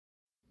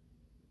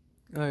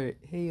Alright,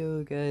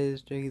 heyo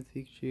guys,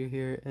 JackieThePikachu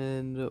here,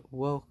 and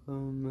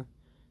welcome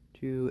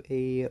to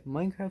a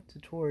Minecraft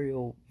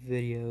tutorial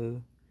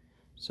video.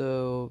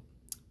 So,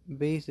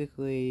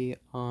 basically,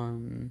 a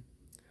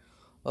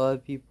lot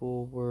of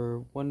people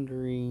were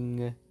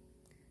wondering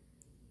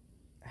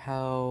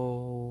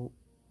how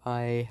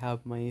I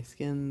have my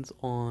skins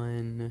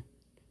on,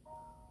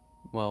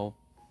 well,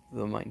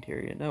 the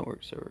Mineteria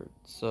Network server.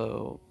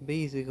 So,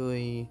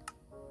 basically,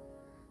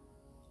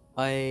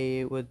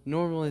 I would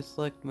normally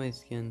select my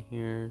skin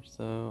here,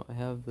 so I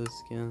have this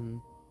skin.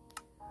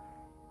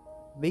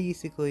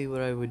 Basically,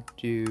 what I would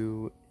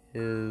do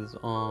is,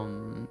 I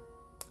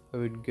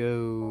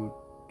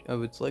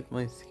would select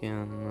my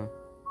skin,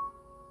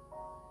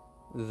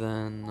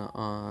 then,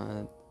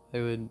 I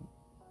would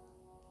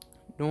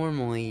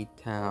normally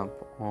tap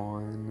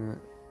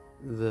on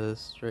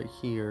this right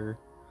here,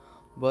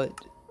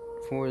 but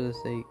for the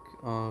sake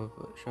of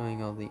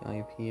showing all the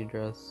IP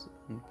address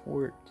and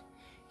port,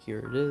 here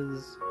it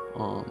is.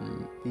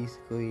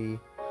 Basically,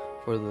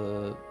 for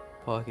the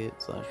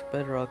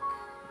Pocket/Bedrock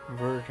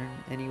version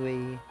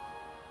anyway.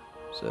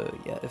 So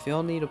yeah, if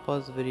y'all need to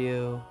pause the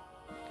video,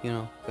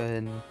 go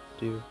ahead and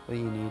do what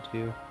you need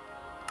to.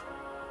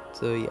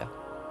 So yeah,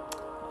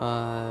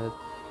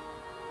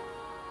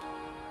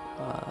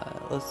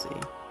 let's see.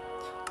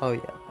 Oh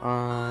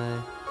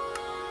yeah,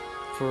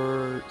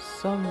 for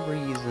some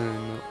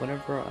reason,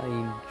 whenever I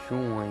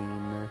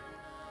join,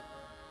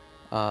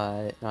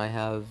 and I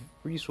have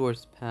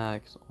resource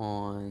packs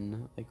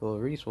on, like, little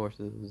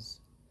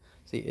resources.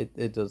 See,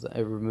 it does,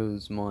 it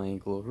removes my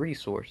little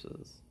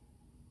resources.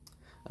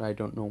 And I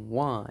don't know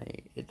why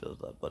it does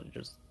that, but it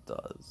just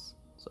does.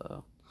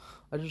 So,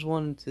 I just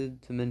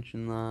wanted to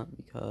mention that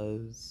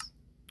because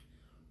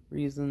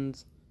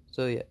reasons.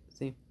 So yeah,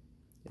 see,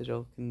 as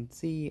y'all can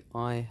see,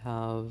 I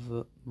have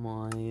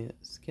my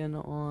skin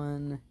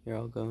on. Here,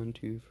 I'll go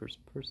into first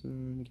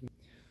person.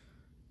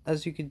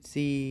 As you can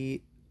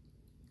see,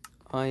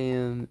 I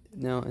am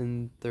now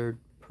in third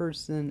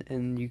person,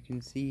 and you can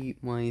see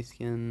my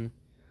skin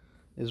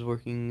is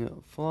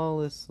working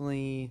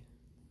flawlessly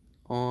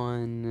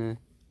on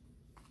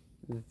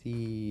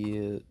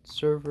the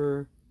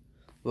server.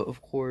 But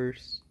of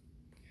course,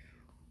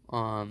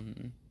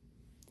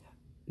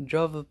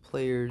 Java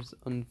players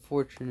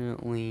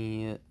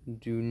unfortunately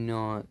do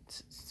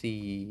not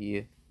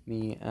see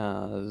me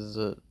as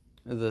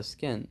the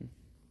skin.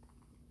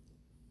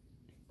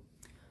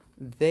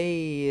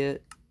 They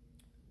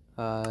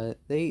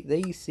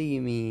see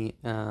me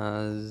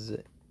as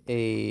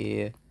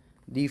a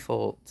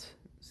default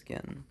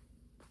skin,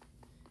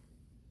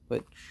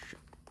 which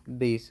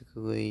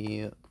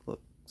basically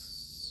looks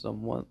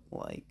somewhat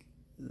like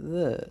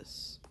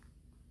this,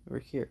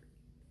 right here.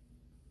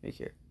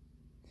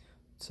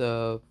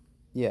 So,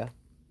 yeah.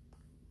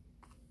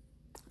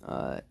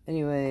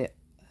 Anyway,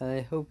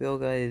 I hope y'all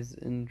guys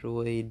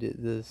enjoyed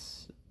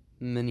this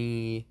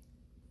mini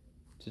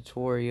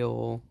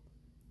tutorial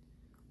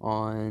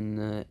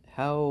on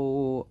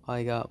how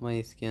I got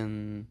my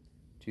skin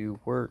to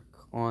work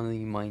on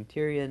the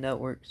Mineteria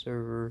Network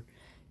server,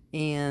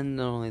 and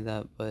not only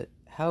that, but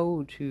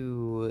how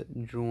to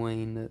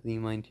join the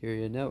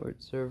Mineteria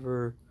Network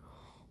server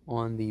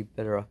on the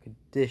Bedrock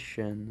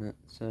edition.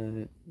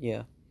 So,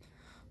 yeah.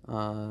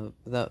 With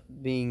that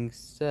being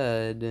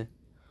said,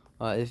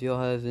 if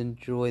y'all have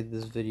enjoyed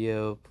this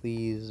video,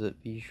 please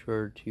be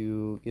sure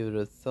to give it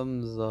a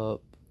thumbs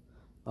up.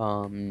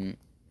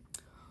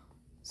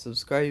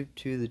 Subscribe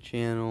to the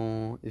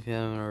channel if you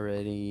haven't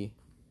already,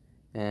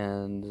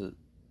 and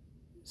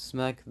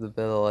smack the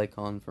bell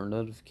icon for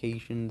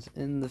notifications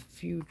in the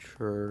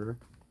future.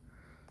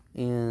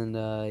 And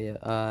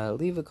yeah,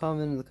 leave a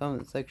comment in the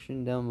comment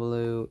section down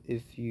below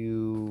if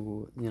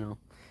you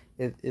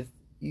if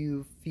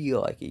you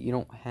feel like it. You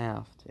don't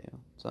have to.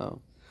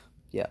 So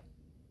yeah.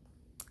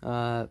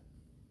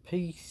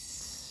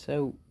 Peace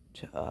out.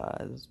 This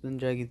has been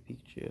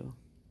JackieThePikachu.